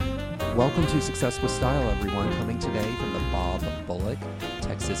Welcome to Success with Style, everyone. Coming today from the Bob Bullock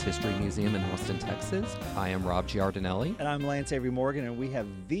Texas History Museum in Austin, Texas. I am Rob Giardinelli. And I'm Lance Avery Morgan, and we have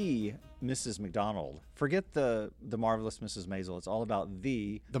the Mrs. McDonald. Forget the marvelous Mrs. Maisel. It's all about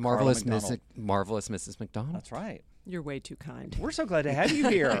the marvelous McDonald. Mrs. McDonald. That's right. You're way too kind. We're so glad to have you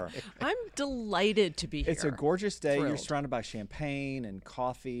here. I'm delighted to be here. It's a gorgeous day. Thrilled. You're surrounded by champagne and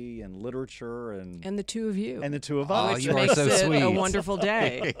coffee and literature and the two of you. the two of Oh, us. you are makes so it sweet. a wonderful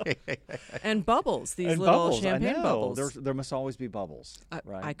day. And bubbles, these And little bubbles. champagne I know. bubbles. There must always be bubbles.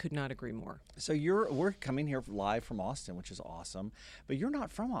 Right. I could not agree more. So we're coming here live from Austin, which is awesome. But you're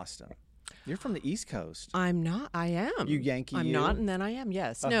not from Austin. You're from the East Coast. I'm not. I am. You Yankee. I'm not, and then I am.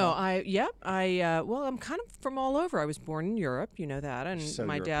 Yes. No. Well, I'm kind of from all over. I was born in Europe. You know that, and So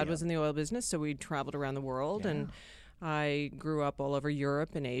my dad European. was in the oil business, so we traveled around the world, and I grew up all over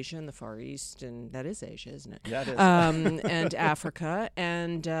Europe and Asia and the Far East, and that is Asia, isn't it? Yeah, it is. And Africa,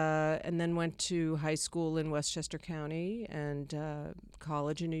 and then went to high school in Westchester County and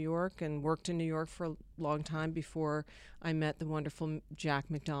college in New York, and worked in New York for a long time before I met the wonderful Jack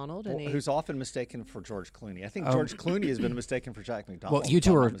McDonald. And Who's often mistaken for George Clooney. I think George Clooney has been mistaken for Jack McDonald. Well, you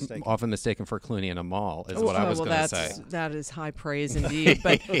two if I'm are not mistaken. often mistaken for Clooney in a mall, is what I was going to say. That is high praise indeed.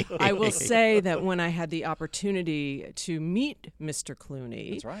 But I will say that when I had the opportunity to meet Mr.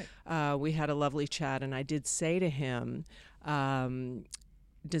 Clooney, That's right. we had a lovely chat, and I did say to him,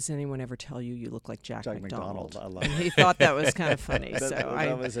 does anyone ever tell you look like Jack McDonald? I love And it. he thought that was kind of funny.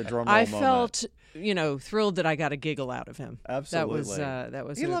 That was a drum roll I moment. felt, thrilled that I got a giggle out of him. Absolutely. That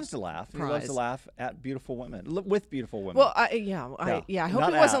was. He a loves to laugh. He loves prize. to laugh at beautiful women, with beautiful women. Well, I hope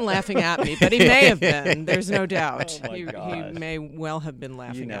Not he wasn't at. laughing at me, but he may have been. There's no doubt. Oh, my he gosh. may well have been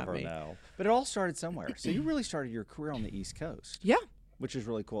laughing you never at me. know. But it all started somewhere. So you really started your career on the East Coast. Yeah. Which is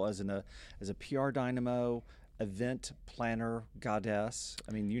really cool. As a PR dynamo, event planner, goddess.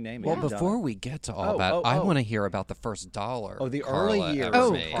 I mean, you name it. Well, you've done before it. we get to all that, I want to hear about the first dollar. Oh, the Carla early years. ever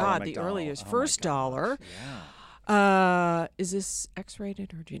Oh, made. Carla God, the McDonald. early years. Oh, my First gosh. dollar. Yeah. Is this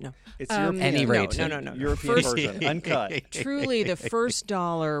X-rated, or do you know? It's European. Any rated. No. European First, version, uncut. truly, the first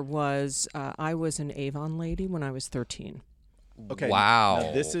dollar was I was an Avon lady when I was 13. Okay. Wow.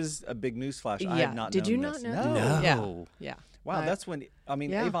 Now, this is a big news flash. I Yeah. had not Did known you not this. know? No. Yeah. Wow, that's when,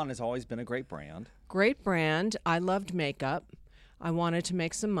 Yeah. Avon has always been a great brand. Great brand. I loved makeup. I wanted to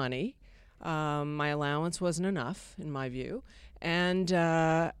make some money. My allowance wasn't enough, in my view. And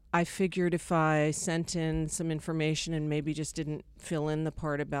I figured if I sent in some information and maybe just didn't fill in the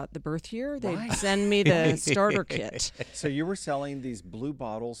part about the birth year, they'd Right. send me the starter kit. So you were selling these blue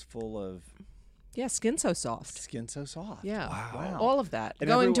bottles full of Yeah, Skin So Soft. Skin So Soft. Yeah. Wow. All of that. And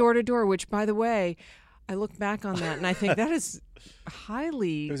Going everyone- door to door, which, by the way, I look back on that and I think that is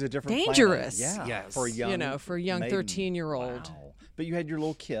highly It was a different dangerous. planet. Yeah. Yes. For a young, for a young maiden. 13-year-old. Wow. But you had your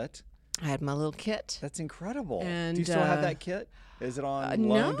little kit. I had my little kit. That's incredible. And, do you still have that kit? Is it on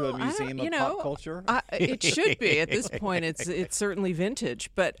loan to a I don't- museum of you pop know, culture? It should be at this point. It's certainly vintage,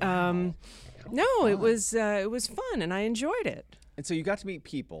 but no, it was fun and I enjoyed it. And so you got to meet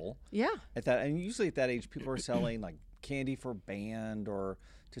people Yeah, at that, and usually at that age, people are selling like candy for a band or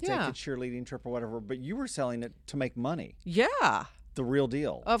to take Yeah. a cheerleading trip or whatever. But you were selling it to make money, yeah. the real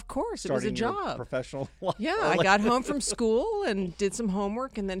deal. Of course, it was a Starting your job. professional life. Yeah, I got home from school and did some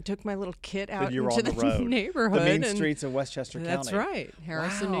homework, and then took my little kit out you were into on the road. neighborhood. The main and streets of Westchester County. That's right,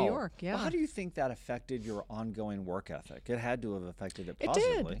 Harrison, New Wow. York. Yeah. Well, how do you think that affected your ongoing work ethic? It had to have affected it It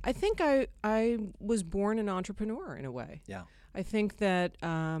positively. did. I think I was born an entrepreneur in a way. Yeah. I think that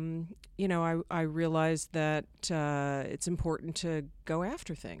I realized that it's important to go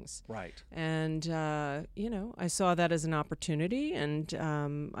after things. Right. And, I saw that as an opportunity, and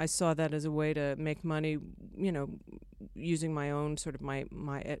I saw that as a way to make money, using my own sort of my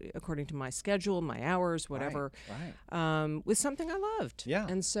according to my schedule, my hours, whatever, Right. with something I loved. Yeah.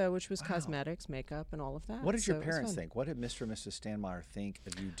 And so, which was cosmetics, makeup, and all of that. What did your So it was parents fun. think? What did Mr. and Mrs. Stanmeyer think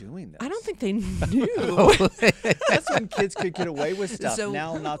of you doing this? I don't think they knew. That's when kids could get away with stuff. So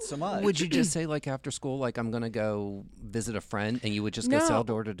now, not so much. Would you just say, like, after school, like, I'm going to go visit a friend, and you would just go sell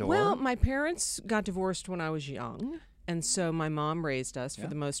door to door? Well, my parents got divorced when I was young. And so my mom raised us for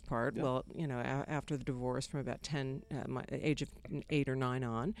the most part. Yeah. Well, after the divorce, from about my age of 8 or 9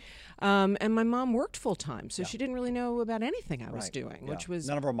 on, and my mom worked full time, so she didn't really know about anything I was Right. doing, Yeah. which was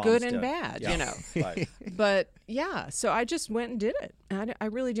None of our moms good did. and bad, Yeah. Right. But yeah, so I just went and did it. I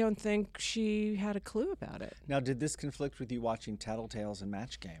really don't think she had a clue about it. Now, did this conflict with you watching Tattletales and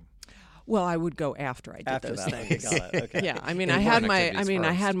Match Game? Well, I would go after I did After those that, okay, things. got it. Okay. Yeah, I mean, Important I activities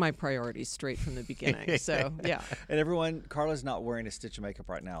first. had my priorities straight from the beginning. So yeah, And everyone, Carla's not wearing a stitch of makeup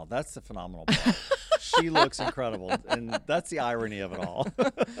right now. That's the phenomenal part. She looks incredible, and that's the irony of it all.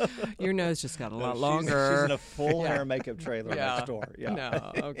 your nose just got a lot She's longer. in a full hair makeup trailer next door. Yeah.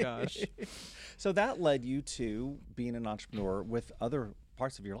 No, oh gosh. So that led you to being an entrepreneur with other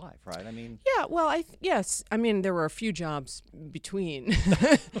parts of your life, right? I mean, Yeah, well, yes. I mean, there were a few jobs between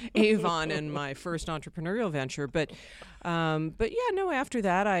Avon and my first entrepreneurial venture, but yeah, no. After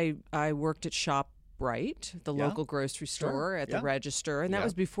that, I worked at ShopRite, the Yeah. local grocery store, at Yeah. the register, and that Yeah.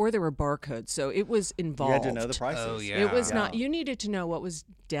 was before there were barcodes, so it was you involved. had to know the prices. Oh, yeah. It was Yeah. not. You needed to know what was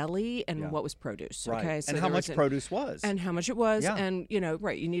deli and Yeah. what was produce. Right. Okay, so and how there much was an- produce was. and how much it was, Yeah. and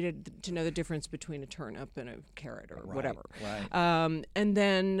right, you needed to know the difference between a turnip and a carrot or Right, whatever. right. And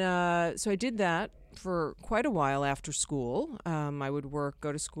then so I did that for quite a while after school. I would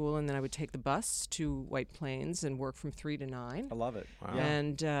go to school, and then I would take the bus to White Plains and work from 3 to 9. I love it. Wow. Yeah.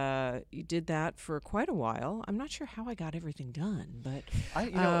 And you did that for quite a while. I'm not sure how I got everything done, but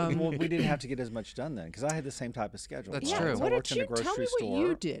Well, we didn't have to get as much done then because I had the same type of schedule. That's right? true. So I What worked did in a you grocery tell me store. what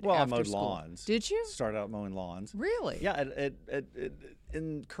you did? Well, I after mowed school. lawns. Did you Started out mowing lawns. really? Yeah,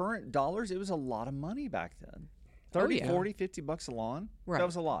 in current dollars, it was a lot of money back then. Oh, 30, yeah. 40, 50 bucks a lawn. Right. That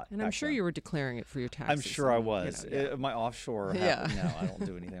was a lot. And I'm back sure then. you were declaring it for your taxes. I'm sure I and, was. yeah. My offshore. Yeah. No, I don't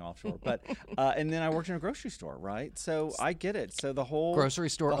do anything offshore. But and then I worked in a grocery store, right? So I get it. So the whole Grocery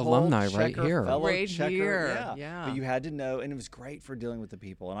store the whole alumni right checker, here. fellow Right checker, here, Yeah. yeah. But you had to know, and it was great for dealing with the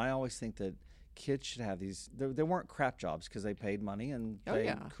people. And I always think that kids should have these. They weren't crap jobs because they paid money and Oh, they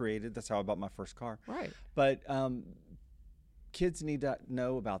yeah. created. That's how I bought my first car. Right. But kids need to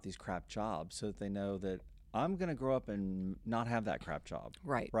know about these crap jobs so that they know that I'm going to grow up and not have that crap job.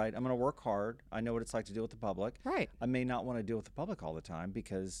 Right. Right. I'm going to work hard. I know what it's like to deal with the public. Right. I may not want to deal with the public all the time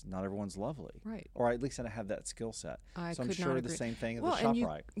because not everyone's lovely. Right. Or at least I have that skill set. I So I'm could not sure the agree. same thing at Well, the and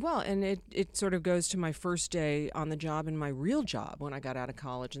ShopRite. and it sort of goes to my first day on the job and my real job when I got out of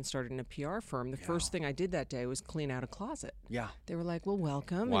college and started in a PR firm. The first thing I did that day was clean out a closet. Yeah. They were like, "Well,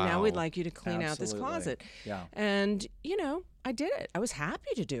 welcome, and now we'd Wow. like you to clean out this Absolutely. closet." Yeah. And I did it. I was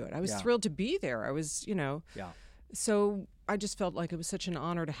happy to do it. I was Yeah. thrilled to be there. I was, Yeah. So I just felt like it was such an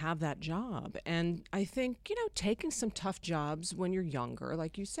honor to have that job. And I think, taking some tough jobs when you're younger,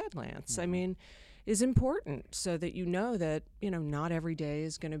 like you said, Lance, I mean, is important so that you know that, not every day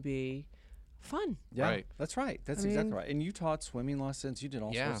is going to be fun. Yeah. Right. That's right. That's I exactly mean- right. And you taught swimming lessons. You did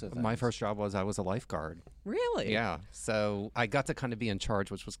all Yeah, sorts of things. my first job was I was a lifeguard. Really? Yeah, so I got to kind of be in charge,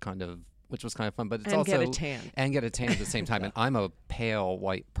 which was kind of fun. But it's And also get a tan. and get a tan at the same time. And I'm a pale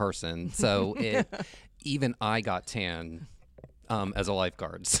white person, so even I got tan as a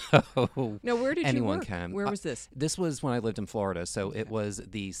lifeguard. So Now, where did anyone you work? can. Where was this? This was when I lived in Florida, so it was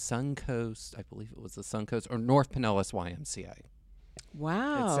the Suncoast. I believe it was the Suncoast or North Pinellas YMCA.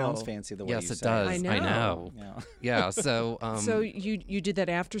 Wow. It sounds fancy the way Yes, you it say does. I I know. know. Yeah. Yeah. So So you did that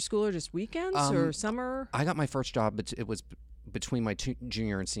after school or just weekends or summer? I got my first job, but it was between my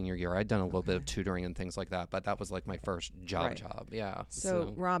junior and senior year. I'd done a little bit of tutoring and things like that, but that was like my first Right. job. Yeah.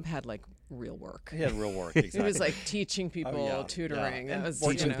 So Rob had like real work. He had real work. Exactly. It was like teaching people, yeah, tutoring. yeah. That was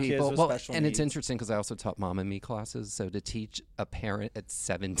Working teaching with kids people. with Well, special and needs. it's interesting because I also taught mom and me classes. So to teach a parent at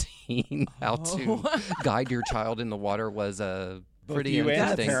 17 how to guide your child in the water was a Both pretty you and the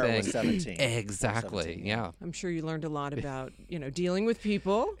interesting parent thing. was 17. Exactly. 17, Yeah. I'm sure you learned a lot about, dealing with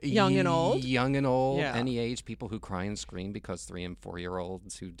people, young and old. Young and old, Yeah. any age, people who cry and scream because 3 and 4 year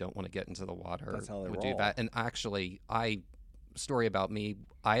olds who don't want to get into the water That's how they would roll. do that. And actually, story about me,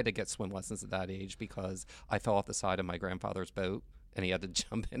 I had to get swim lessons at that age because I fell off the side of my grandfather's boat and he had to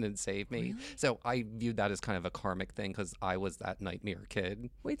jump in and save me. So I viewed that as kind of a karmic thing because I was that nightmare kid.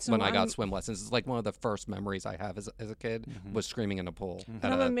 Wait, so when I I'm- got swim lessons, it's like one of the first memories I have as a kid was screaming in a pool. And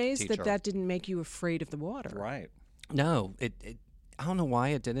at I'm a amazed teacher. that didn't make you afraid of the water. Right. No, it I don't know why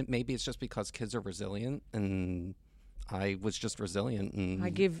it didn't. Maybe it's just because kids are resilient, and I was just resilient. And I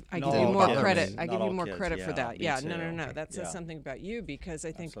give Not you all more kids. credit. I Not give you all more kids, credit for yeah, that. me Yeah, too. no. That says Yeah. something about you because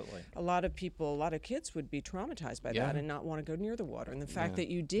I think Absolutely. a lot of people, a lot of kids would be traumatized by Yeah. that and not want to go near the water. And the fact that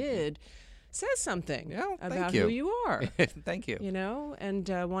you did says something Yeah, thank about you. who you are. Thank you. And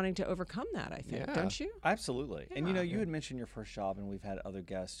wanting to overcome that, I think, Yeah. don't you? Absolutely. And Yeah. you had mentioned your first job, and we've had other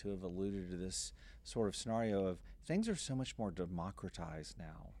guests who have alluded to this sort of scenario of things are so much more democratized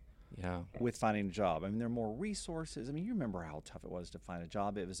now Yeah. with finding a job. I mean, there are more resources. I mean, you remember how tough it was to find a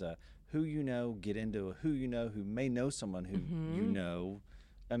job. It was a who you know, get into a who you know, who may know someone who you know.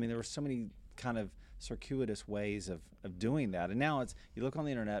 I mean, there were so many kind of circuitous ways of doing that. And now it's you look on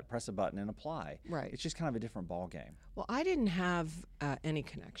the internet, press a button, and apply. Right. It's just kind of a different ball game. Well, I didn't have any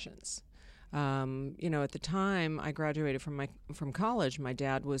connections. At the time I graduated from college, my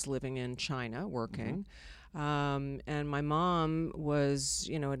dad was living in China working, and my mom was,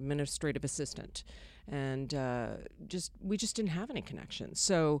 administrative assistant, and we just didn't have any connections.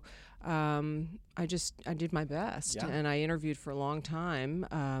 So I did my best, and I interviewed for a long time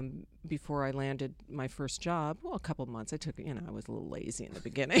before I landed my first job. Well, a couple of months. I was a little lazy in the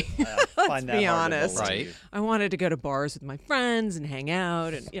beginning. Let's be honest. Right. I wanted to go to bars with my friends and hang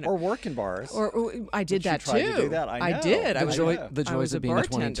out, and or work in bars. Or I did that too. To do that? I did. The joys of being a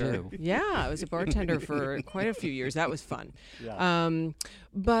 22. Yeah, I was a bartender for quite a few years. That was fun. Yeah.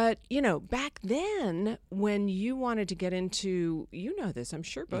 But back then, when you wanted to get into, this, I'm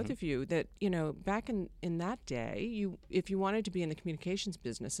sure both of you, that back in that day, if you wanted to be in the communications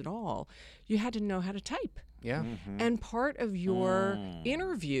business at all, you had to know how to type. Yeah. And part of your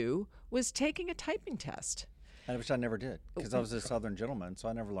interview was taking a typing test. Which I never did, because I was a Southern gentleman, so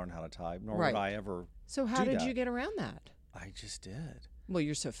I never learned how to type, nor Right. would I ever. So how did you get around that? I just did. Well,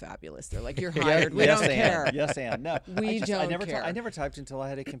 you're so fabulous. They're like, you're hired. We don't care. Yes, and no. We don't care. I never typed until I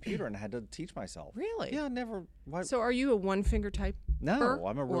had a computer and I had to teach myself. Really? Yeah, never. Why? So are you a one-finger typer? No,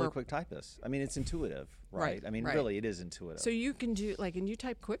 I'm a really quick typist. I mean, it's intuitive, right? Right, I mean, right. really, it is intuitive. So you can do, and you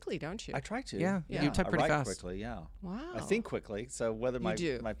type quickly, don't you? I try to. Yeah, Yeah. you type pretty I write fast. quickly, yeah. Wow. I think quickly, so whether my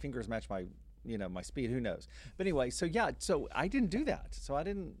do. my fingers match my my speed, who knows? But anyway, so I didn't do that. So I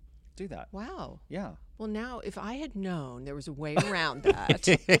didn't do that. Wow. Yeah. Well, now, if I had known there was a way around that,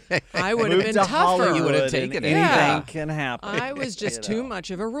 I would have Moved been to tougher. Hollywood You would have and taken it. anything Yeah. can happen. I was just too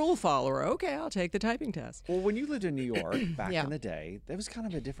much of a rule follower. Okay, I'll take the typing test. Well, when you lived in New York back Yeah. in the day, that was kind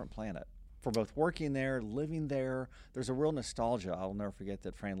of a different planet. For both working there, living there, there's a real nostalgia. I'll never forget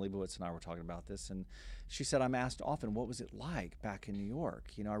that Fran Lebowitz and I were talking about this, and she said, I'm asked often, what was it like back in New York?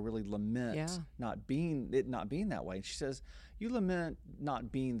 I really lament not being that way. And she says, you lament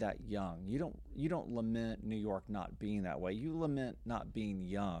not being that young. You don't lament New York not being that way. You lament not being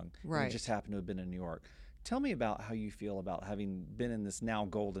young. Right. You just happen to have been in New York. Tell me about how you feel about having been in this now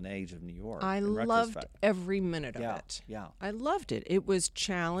golden age of New York. I in loved retrospect. every minute of Yeah, it. yeah. I loved it. It was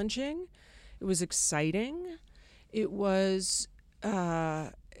challenging. It was exciting. It was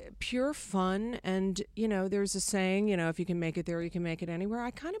pure fun. And, there's a saying, if you can make it there, you can make it anywhere.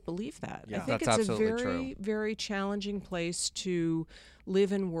 I kind of believe that. Yeah. I think That's it's a absolutely very, true. very challenging place to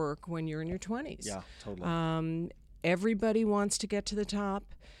live and work when you're in your 20s. Yeah, totally. Everybody wants to get to the top.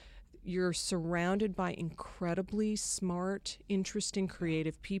 You're surrounded by incredibly smart, interesting,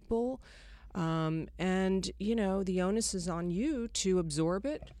 creative people. And, the onus is on you to absorb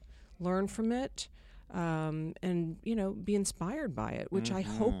it, learn from it, and, be inspired by it, which I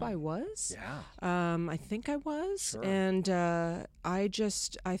hope I was. Yeah. I think I was. Sure. And I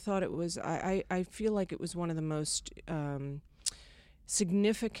thought it was, I feel like it was one of the most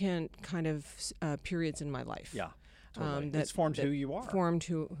significant kind of periods in my life. Yeah. Totally. That It's formed who you are. Formed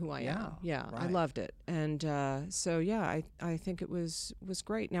who I Yeah, am. Yeah, I right. loved it, and I think it was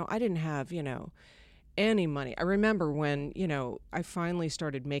great. Now I didn't have any money. I remember when I finally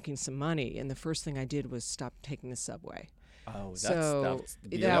started making some money, and the first thing I did was stop taking the subway. Oh, that's That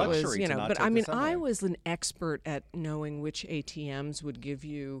a was, luxury to not but take I the mean, subway. I was an expert at knowing which ATMs would give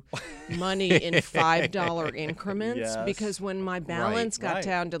you money in $5 increments Yes. because when my balance got right.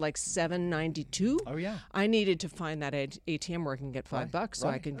 down to like $7.92, Oh, yeah. I needed to find that ATM where I can get $5 so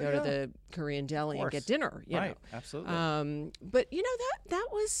I right. can Oh, go to yeah. the Korean deli and course. get dinner. You Right. know. Absolutely. But that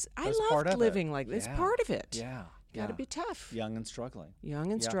was I That's part loved of it. living like this. Yeah. Part of it. Yeah. Got to yeah. be tough. Young and struggling.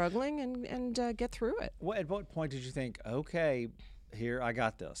 Young and Yeah. struggling and get through it. At what point did you think, okay, here, I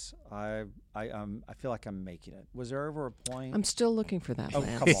got this. I feel like I'm making it. Was there ever a point? I'm still looking for that, Oh,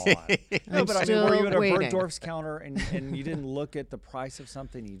 Lance. come on. No, I'm but I mean, were you at a still waiting. Bergdorf's counter and you didn't look at the price of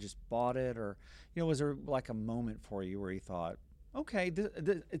something, you just bought it? Or, was there like a moment for you where you thought, okay,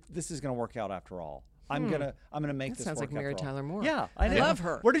 this is going to work out after all. I'm gonna make That this sounds work like Mary after all. Tyler Moore. Yeah, I I know. love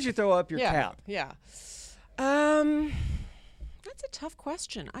her. Where did you throw up your cap? Yeah. That's a tough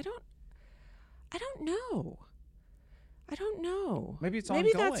question. I don't know. Maybe it's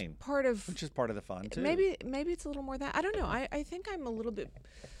Maybe ongoing, that's part of. which is part of the fun too. Maybe it's a little more that. I don't know. I think I'm a little bit.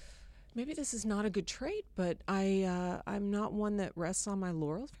 Maybe this is not a good trait, but I'm not one that rests on my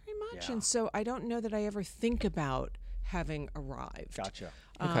laurels very much, Yeah. and so I don't know that I ever think about having arrived. Gotcha.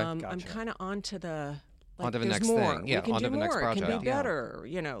 I'm Gotcha. kind of onto the. Onto the there's next more. thing. Yeah, we can onto do the next more. It can project. be Yeah. better.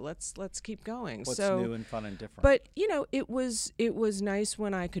 Let's keep going. What's so, new and fun and different? but it was nice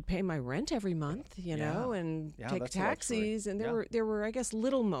when I could pay my rent every month, and Yeah, take that's a luxury. taxis. And there were I guess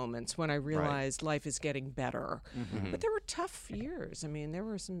little moments when I realized life is getting better. Mm-hmm. But there were tough years. I mean, there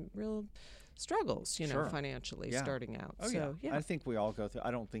were some real struggles, you know, Sure. financially Yeah. starting out. Oh, so yeah. I think we all go through.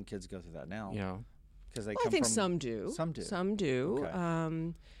 I don't think kids go through that now. Yeah. Because they Well, come I think from, some do. Some do. Some do.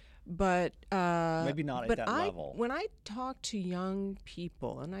 Okay. But Maybe not at but that I, level. when I talk to young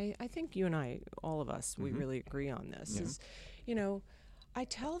people, and I think you and I, all of us, we really agree on this, is, you know, I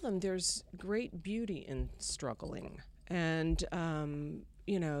tell them there's great beauty in struggling. And,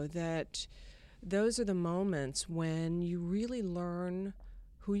 you know, that those are the moments when you really learn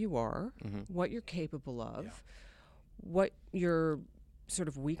who you are, what you're capable of, what your sort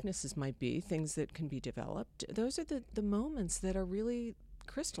of weaknesses might be, things that can be developed. Those are the moments that are really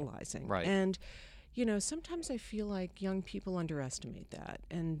crystallizing. Right. And, you know, sometimes I feel like young people underestimate that.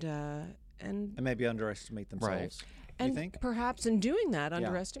 And And maybe underestimate themselves. You and think? perhaps in doing that,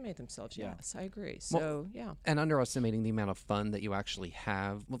 underestimate themselves. Yeah. Yes, I agree. So, yeah. And underestimating the amount of fun that you actually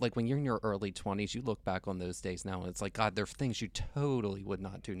have. Like when you're in your early 20s, you look back on those days now and it's like, God, there are things you totally would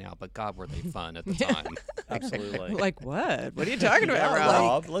not do now, but God, were they fun at the time. Absolutely. Like what? What are you talking about, Yeah,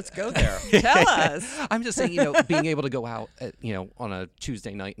 Rob? Rob, let's go there. Tell us. I'm just saying, you know, being able to go out, you know, on a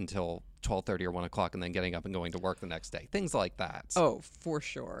Tuesday night until 12:30 or 1 o'clock and then getting up and going to work the next day. Things like that. Oh, for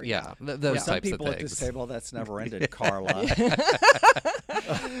sure. Yeah, those Some types of people at things. this table, that's never ended, Carla.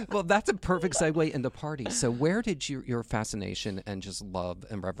 Well, that's a perfect segue into parties. So where did your fascination and just love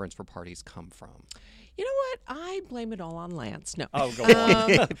and reverence for parties come from? You know what? I blame it all on Lance. No. Oh, go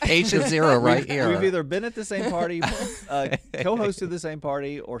on. Patient zero right here. We've either been at the same party, co-hosted the same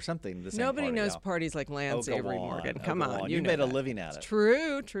party, or something. The same Nobody party. knows Yeah. parties like Lance go Avery on. Morgan. Oh, Come go on. on. You You know made a that. living at it.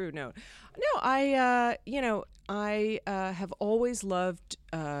 True. No. I have always loved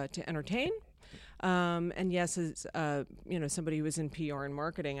to entertain. And yes, as you know, somebody who was in PR and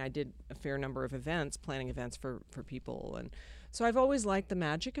marketing, I did a fair number of events, planning events for people, and so I've always liked the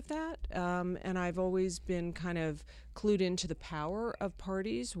magic of that. And I've always been kind of clued into the power of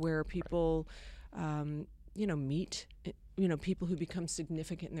parties where people, you know, meet, you know, people who become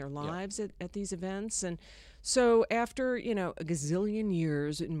significant in their lives at these events. And so after, you know, a gazillion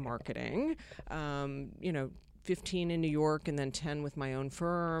years in marketing, you know, 15 in New York and then 10 with my own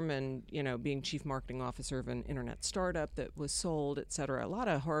firm, and, you know, being chief marketing officer of an internet startup that was sold, et cetera. A lot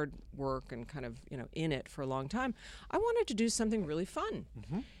of hard work and kind of, you know, in it for a long time. I wanted to do something really fun.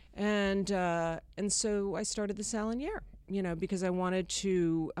 And so I started the Salinière, you know, because I wanted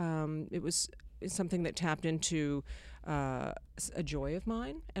to, it was something that tapped into a joy of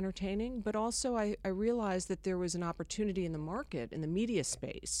mine, entertaining, but also I realized that there was an opportunity in the market, in the media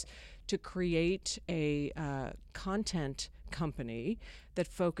space, to create a content company that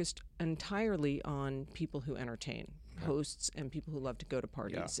focused entirely on people who entertain, hosts and people who love to go to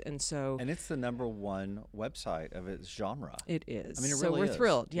parties. And so And it's the #1 website of its genre. it is. I mean, it so really we're is.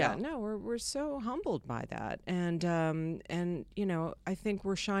 thrilled. Yeah, Yeah. no, we're so humbled by that. And you know, I think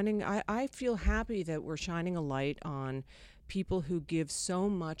we're shining I feel happy that we're shining a light on people who give so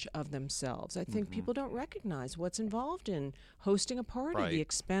much of themselves. I think people don't recognize what's involved in hosting a party, Right. the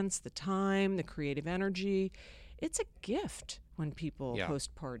expense, the time, the creative energy. It's a gift when people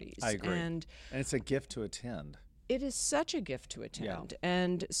host parties. I agree. And And it's a gift to attend. it is such a gift to attend.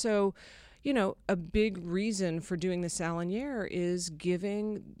 And so, you know, a big reason for doing the Salinière is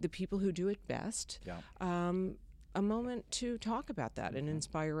giving the people who do it best a moment to talk about that and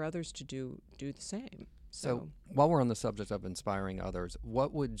inspire others to do the same. So while we're on the subject of inspiring others,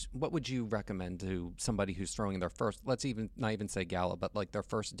 what would you recommend to somebody who's throwing their first, let's not even say gala, but like their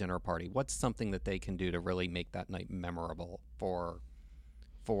first dinner party? What's something that they can do to really make that night memorable for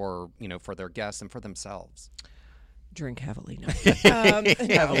you know, for their guests and for themselves? Drink heavily. No.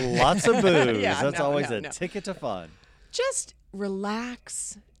 Have lots of booze. Yeah, That's no, always no, a no. ticket to fun. Just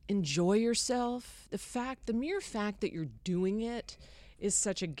relax, enjoy yourself. The mere fact that you're doing it is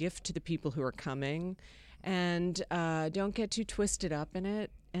such a gift to the people who are coming. And don't get too twisted up in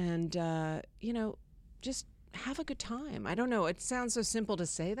it. And, you know, just have a good time. I don't know. It sounds so simple to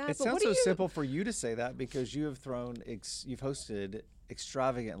say that. It but sounds what do so you, simple for you to say that because you have you've hosted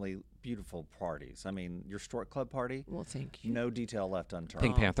extravagantly beautiful parties. I mean, your Stork Club party, Well, thank you. no detail left unturned.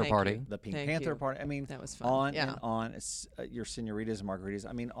 Pink Panther thank party. you. The Pink Thank Panther you. party. I mean, That was fun. on Yeah. and on. Your senoritas and margaritas.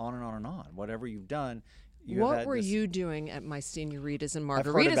 I mean, on and on and on. Whatever you've done. You have What had were this- you doing at my senoritas and I've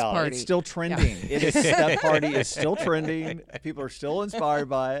heard margaritas about party? it. It's still trending. It is that party is still trending. People are still inspired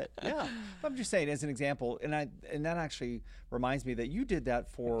by it. Yeah, I'm just saying as an example, and that actually reminds me that you did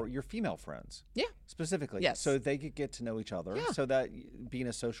that for your female friends. Yeah. Specifically, Yes. so they could get to know each other. Yeah. So that being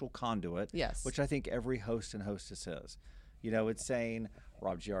a social conduit. Yes. Which I think every host and hostess is. You know, it's saying,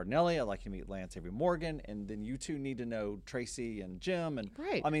 Rob Giardinelli. I'd like you to meet Lance Avery Morgan, and then you two need to know Tracy and Jim. And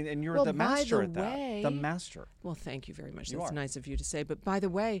Right. I mean, and you're Well, the by master the at that. way- The master. Well, thank you very much. You That's are. nice of you to say. But by the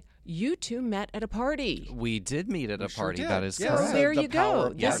way, you two met at a party. We did meet at a sure party. did. That is Yeah. So correct. there The you power go.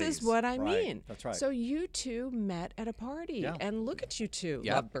 of This parties. is what I Right. mean. That's right. So you two met at a party, Yeah. and look at you two,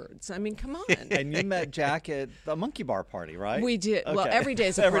 Yep. lovebirds. I mean, come on. And you met Jack at the Monkey Bar party, right? We did. Well, Okay. every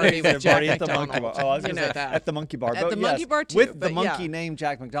day's a Every party day's with a party Jack at the Monkey Bar. McDonald. Oh, I was You gonna know say that. at the Monkey Bar. At but the yes, Monkey Bar too, with the but monkey yeah. named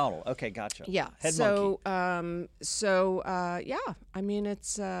Jack McDonald. Okay, gotcha. Yeah. Head so, monkey. yeah. I mean, it's.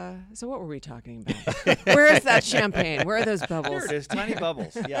 So, what were we talking about? Where is that champagne? Where are those There bubbles? it is, tiny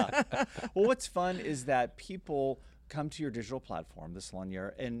bubbles. Yeah. Well, what's fun is that people come to your digital platform, the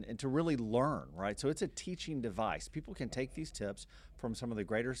Salonier, and to really learn, right? So it's a teaching device. People can take these tips from some of the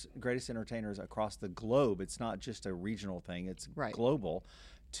greatest entertainers across the globe. It's not just a regional thing; it's Right. global.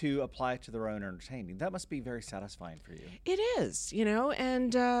 To apply it to their own entertaining. That must be very satisfying for you. It is,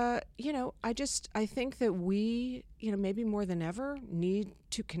 and I think that we, maybe more than ever, need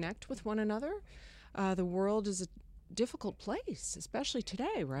to connect with one another. The world is a difficult place, especially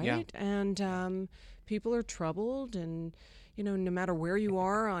today, right? Yeah. And people are troubled, and no matter where you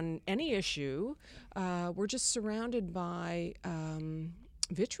are on any issue, we're just surrounded by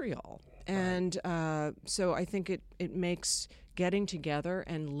vitriol. And so I think it makes getting together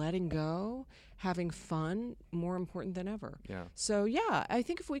and letting go, having fun, more important than ever. Yeah. So, yeah, I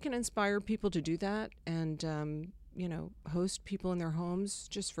think if we can inspire people to do that and, host people in their homes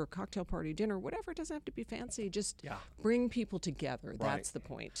just for a cocktail party, dinner, whatever, it doesn't have to be fancy. Just Yeah. bring people together. Right. That's the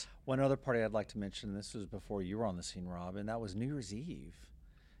point. One other party I'd like to mention, this was before you were on the scene, Rob, and that was New Year's Eve.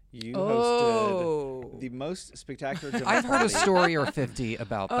 You Oh. hosted the most spectacular dinner I've heard a party story or 50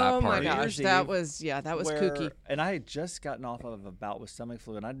 about that Oh, my party. gosh. Year's That Eve was where- kooky. And I had just gotten off of a bout with stomach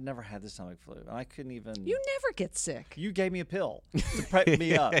flu, and I'd never had the stomach flu, and I couldn't even. You never get sick. You gave me a pill to prep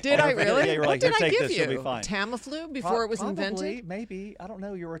me up. Did I really? Yeah, you were What like, did "Here, I take give this, you? you'll be fine." Tamiflu before it was Probably, invented? maybe. I don't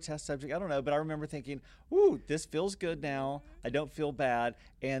know. You were a test subject. I don't know. But I remember thinking, ooh, this feels good now. I don't feel bad.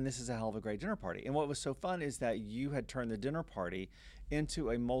 And this is a hell of a great dinner party. And what was so fun is that you had turned the dinner party into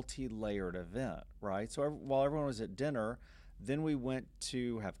a multi-layered event, right? So while everyone was at dinner, then we went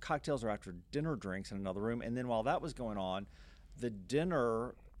to have cocktails or after dinner drinks in another room. And then while that was going on, the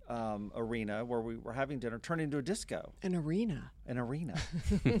dinner arena where we were having dinner turned into a disco. An arena. An arena,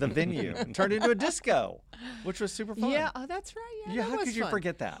 the venue turned into a disco, which was super fun. Yeah, oh, that's right. Yeah, Yeah, that how was could you fun.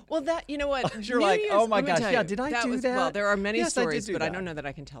 forget that? Well, that you know what? You're New like, Year's- oh my let me gosh, tell yeah, you, did I do was, that? Well, there are many Yes, I did stories, do but I that. don't know that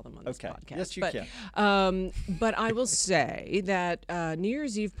I can tell them on this Okay. podcast. Yes, you but, can. But I will say that New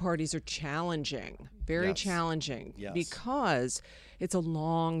Year's Eve parties are challenging, very Yes. challenging, Yes. because it's a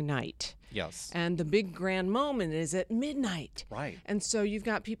long night. Yes. And the big grand moment is at midnight. Right. And so you've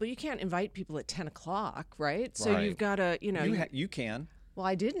got people, you can't invite people at 10 o'clock, right? So Right. you've got to, You can. well,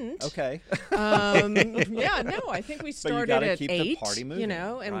 I didn't. Okay. Yeah, no, I think we started gotta at keep the 8, party moving,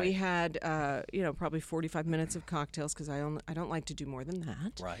 and we right. had, probably 45 minutes of cocktails because I don't like to do more than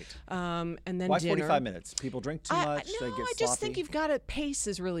that. Right. And then Why dinner. 45 minutes? People drink too much. No, They get I just think sloppy. you've got to, pace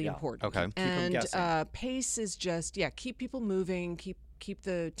is really Yeah. important. Okay. Keep 'em And guessing. pace is just, keep people moving, keep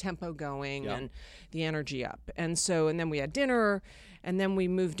the tempo going Yeah. and the energy up. And then we had dinner, and then we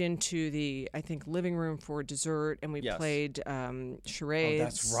moved into the, I think, living room for dessert, and we Yes. played Oh, charades.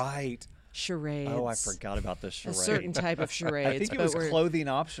 that's right. Charades. Oh, I forgot about this charade. A certain type of charades. I think it but was we're- clothing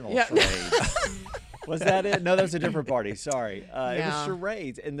optional Yeah. charades. Was that it? No, that was a different party. Sorry. It was Yeah.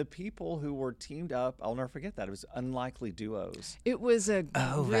 charades. And the people who were teamed up, I'll never forget that. It was unlikely duos. It was a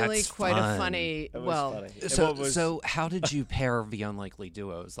Oh, really that's quite fun. a funny. It was well, funny. And So, what was- so how did you pair the unlikely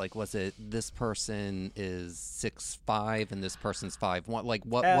duos? Like, was it this person is 6'5" and this person's 5'1"? Like,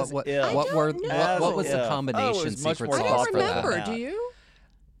 what As what if. what I were don't know. what was As the if. combination Oh, it was much secret more I sauce don't for thoughtful remember. that? Do you?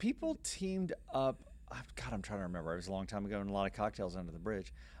 People teamed up. God, I'm trying to remember. It was a long time ago and a lot of cocktails under the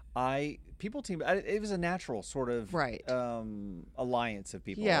bridge. People teamed. It was a natural sort of Right. Alliance of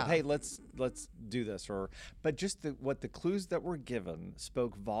people. Yeah. Hey, let's do this. But just what the clues that were given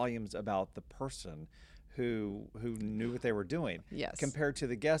spoke volumes about the person who knew what they were doing. Yes. Compared to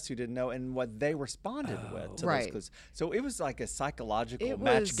the guests who didn't know and what they responded with to Right. those clues. So it was like a psychological It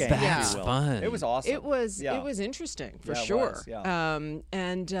match was- game. That's if you will. fun. It was awesome. It was Yeah. it was interesting for Yeah, it sure. was, yeah.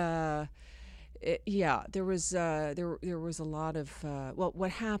 There was a lot of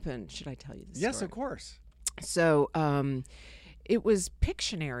what happened? Should I tell you this? Yes, story? of course. So it was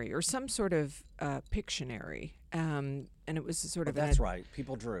Pictionary or some sort of Pictionary, and it was sort of That's right.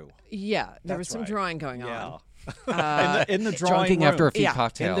 People drew. Yeah, there was That's some right. drawing going Yeah. on. In the drawing Drunking room. after a few Yeah.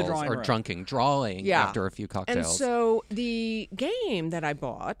 cocktails, In the drawing or room. drawing Yeah. after a few cocktails. And so the game that I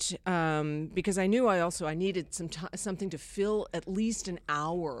bought, because I knew I needed something to fill at least an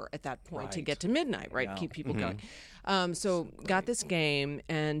hour at that point to Right. get to midnight, right? Yeah. Keep people going. So got this game,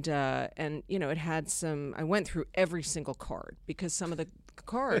 and it had some. I went through every single card because some of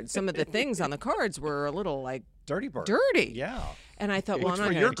the things on the cards were a little like Dirty Bird. dirty. Yeah. And I thought, well, Which I'm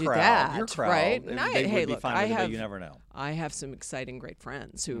for not your going to do crowd, that, your crowd, right? And they hey, would be look, fine I with it, but have you never know. I have some exciting, great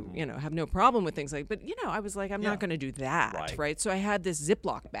friends who, have no problem with things like, but, I was like, I'm Yeah. not going to do that, Right. right? So I had this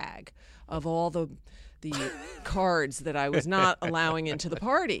Ziploc bag of all the cards that I was not allowing into the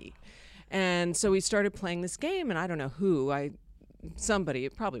party. And so we started playing this game, and I don't know who, somebody,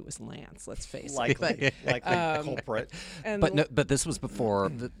 it probably was Lance, let's face it. Likely, like the culprit. And but this was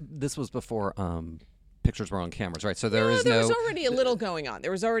before pictures were on cameras, right? So there was was already a little going on. We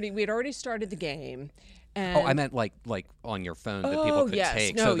had already started the game. And Oh, I meant like on your phone that people could yes.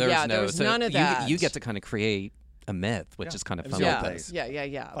 take. No, so there's yeah, no. there was so none of you, that. You get to kind of create a myth, which is kind of It was fun. the with old this.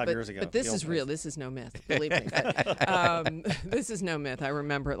 days. Yeah. 5 years ago, But this the is old real. days. This is no myth. Believe me. But, this is no myth. I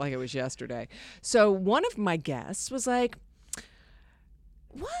remember it like it was yesterday. So one of my guests was like,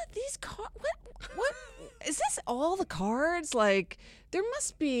 "What? These cards? What? Is this all the cards? Like, there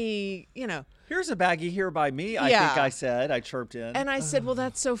must be, Here's a baggie here by me, I Yeah. think I said. I chirped in. And I said, "Well,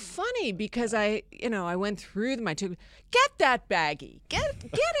 that's so funny because I went through them. I took, get that baggie, get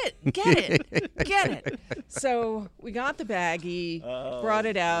it." So we got the baggie, brought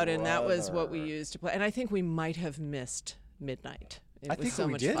it out, and that was what we used to play. And I think we might have missed midnight. It I was think so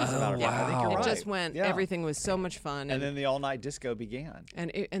we much did, fun. as a matter of fact. I think you're It right. just went. Yeah. Everything was so much fun. And then the all-night disco began.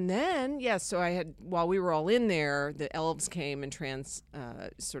 And then so I had, while we were all in there, the elves came and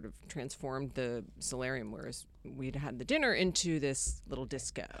sort of transformed the solarium, whereas we'd had the dinner, into this little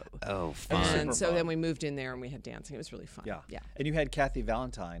disco. Oh, fun. And Super so fun. then we moved in there and we had dancing. It was really fun. Yeah. Yeah. And you had Kathy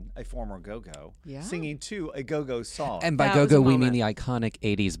Valentine, a former go-go, Yeah. singing to a go-go song. And by That was go-go, a we mean moment. the iconic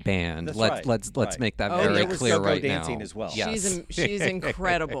 '80s band. That's let's right. let's Right. make that Oh, very there was clear go-go right dancing now. as well. Yes. She's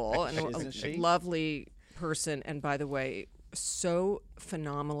incredible and Isn't she? a lovely person. And by the way, so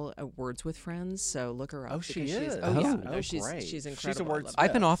phenomenal at Words with Friends. So look her up. Oh, she because is. She's, oh, yeah. Oh, No, she's great. incredible. She's a I wordsmith. love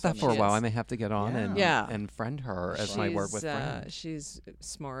I've been off that for a She while. is. I may have to get on Yeah. and friend her as my word with friend. She's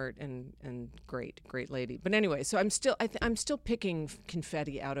smart and great lady. But anyway, so I'm still picking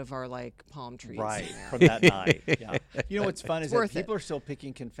confetti out of our like palm trees. Right, in there. from that night. Yeah. You know what's fun is that worth it. people are still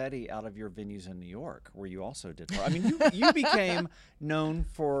picking confetti out of your venues in New York, where you also did. I mean, you became known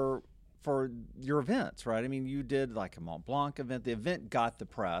for your events, right? I mean, you did like a Mont Blanc event. The event got the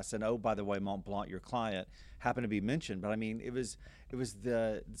press, and oh, by the way, Mont Blanc, your client, happened to be mentioned. But I mean, it was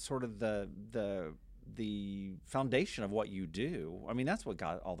the sort of the foundation of what you do. I mean, that's what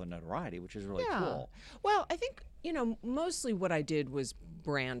got all the notoriety, which is really cool. Well, I think mostly what I did was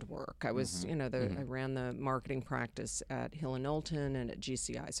brand work. I was Mm-hmm. I ran the marketing practice at Hill and Knowlton and at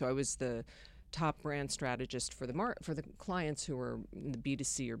GCI. So I was the top brand strategist for the clients who were in the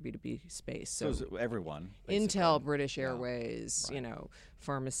B2C or B2B space. So it was everyone. basically. Intel, British Airways,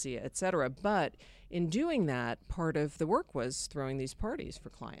 Pharmacia, et cetera. But in doing that, part of the work was throwing these parties for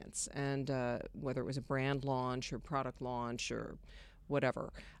clients, and whether it was a brand launch or product launch or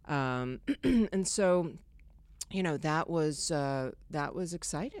whatever. And so, that was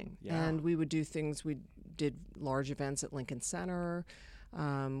exciting. Yeah. And we would do things. We did large events at Lincoln Center.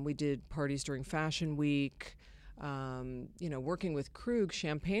 We did parties during Fashion Week. Working with Krug,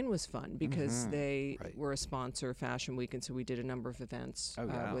 Champagne was fun because they were a sponsor of Fashion Week, and so we did a number of events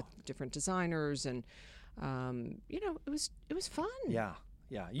with different designers, and it was fun. Yeah.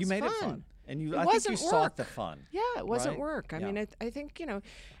 You It's made it fun. fun, and It I think you wasn't sought work. the fun. Yeah, it wasn't Right? work. I Yeah. mean, I think, and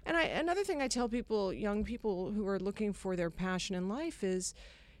another thing I tell people, young people who are looking for their passion in life is,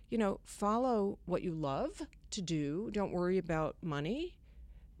 follow what you love to do. Don't worry about money.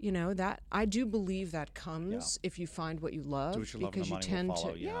 That I do believe that comes if you find what you love, Do what you love and because the you money will tend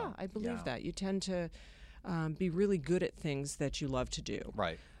follow, to. yeah. I believe Yeah. that you tend to be really good at things that you love to do.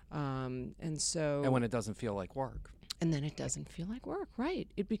 Right. And so. And when it doesn't feel like work. And then it doesn't feel like work, right?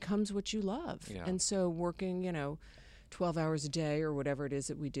 It becomes what you love. Yeah. And so working, 12 hours a day or whatever it is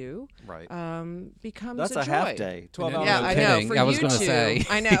that we do, Right. becomes That's a a joy. half day. 12 hours. Yeah, No I kidding. know. For I was you gonna two, say.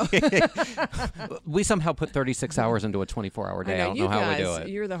 I know. We somehow put 36 hours into a 24-hour day. I don't you know how guys, we do it.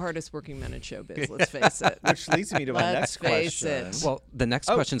 You're the hardest working men in showbiz, let's face it. Which leads me to my Let's next face question. it. Well, the next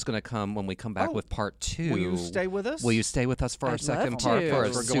question is going to come when we come back Oh. with part 2. Will you stay with us? Will you stay with us for our I'd second love part to. for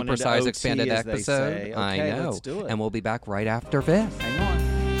a We're going into supersize OT, expanded as they episode? say. I Okay, know. let's do it. And we'll be back right after this. Hang on.